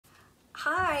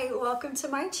Hi, welcome to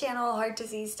my channel, Heart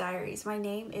Disease Diaries. My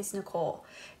name is Nicole.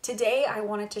 Today I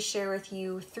wanted to share with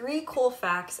you 3 cool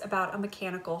facts about a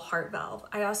mechanical heart valve.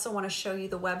 I also want to show you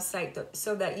the website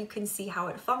so that you can see how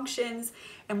it functions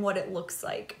and what it looks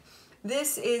like.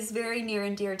 This is very near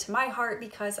and dear to my heart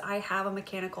because I have a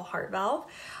mechanical heart valve.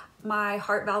 My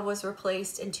heart valve was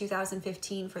replaced in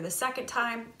 2015 for the second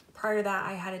time. Prior to that,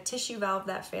 I had a tissue valve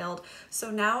that failed. So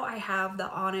now I have the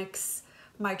Onyx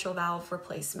mitral valve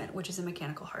replacement, which is a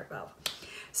mechanical heart valve.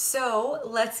 So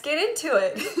let's get into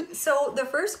it. So the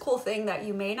first cool thing that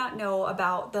you may not know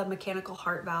about the mechanical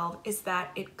heart valve is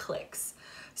that it clicks.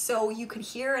 So you can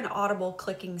hear an audible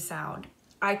clicking sound.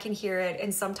 I can hear it,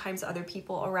 and sometimes other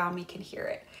people around me can hear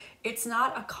it. It's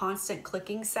not a constant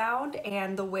clicking sound,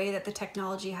 and the way that the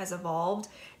technology has evolved,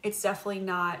 it's definitely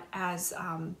not as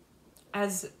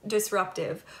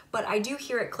disruptive, but I do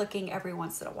hear it clicking every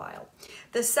once in a while.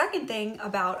 The second thing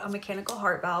about a mechanical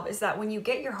heart valve is that when you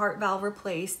get your heart valve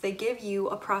replaced, they give you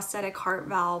a prosthetic heart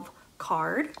valve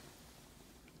card.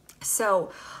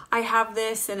 So I have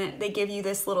this, and they give you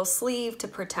this little sleeve to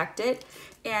protect it,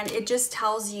 and it just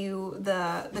tells you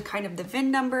the kind of the VIN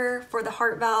number for the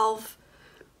heart valve,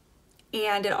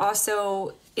 and it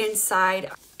also inside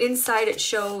it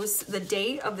shows the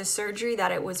date of the surgery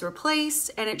that it was replaced,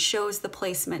 and it shows the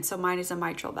placement. So mine is a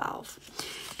mitral valve.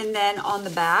 And then on the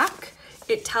back,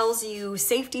 it tells you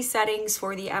safety settings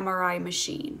for the MRI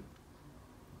machine.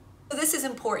 So this is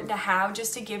important to have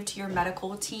just to give to your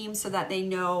medical team so that they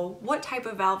know what type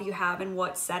of valve you have and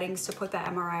what settings to put the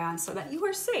MRI on so that you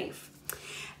are safe.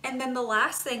 And then the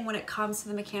last thing when it comes to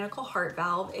the mechanical heart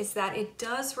valve is that it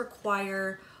does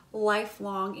require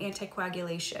lifelong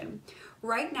anticoagulation.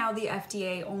 Right now, the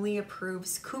FDA only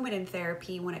approves Coumadin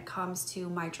therapy when it comes to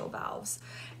mitral valves.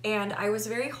 And I was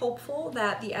very hopeful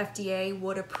that the FDA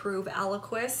would approve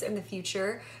Eliquis in the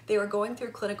future. They were going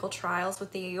through clinical trials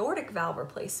with the aortic valve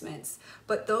replacements,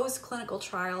 but those clinical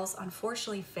trials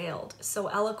unfortunately failed. So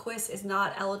Eliquis is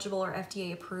not eligible or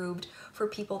FDA approved for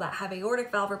people that have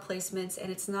aortic valve replacements,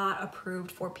 and it's not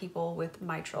approved for people with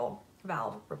mitral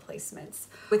valve replacements,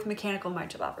 with mechanical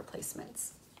mitral valve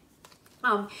replacements.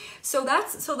 So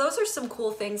those are some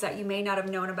cool things that you may not have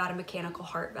known about a mechanical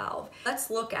heart valve.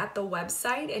 Let's look at the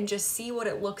website and just see what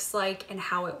it looks like and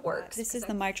how it works. This is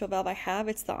the mitral valve I have.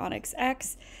 It's the Onyx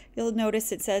X. You'll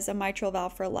notice it says a mitral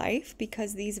valve for life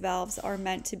because these valves are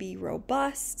meant to be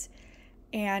robust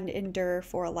and endure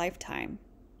for a lifetime.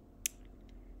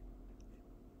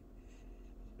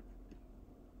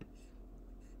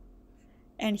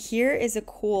 And here is a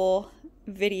cool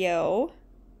video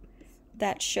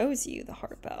that shows you the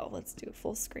heart valve. Let's do a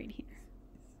full screen here.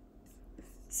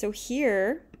 So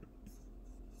here's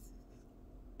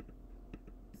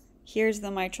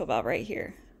the mitral valve right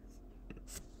here.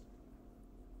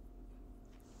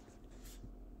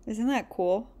 Isn't that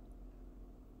cool?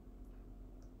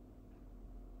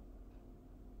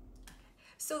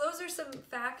 So those are some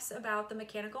facts about the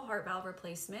mechanical heart valve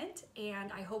replacement,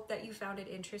 and I hope that you found it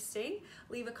interesting.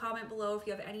 Leave a comment below if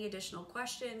you have any additional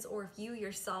questions or if you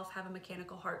yourself have a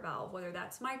mechanical heart valve, whether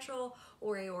that's mitral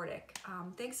or aortic.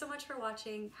 Thanks so much for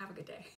watching. Have a good day.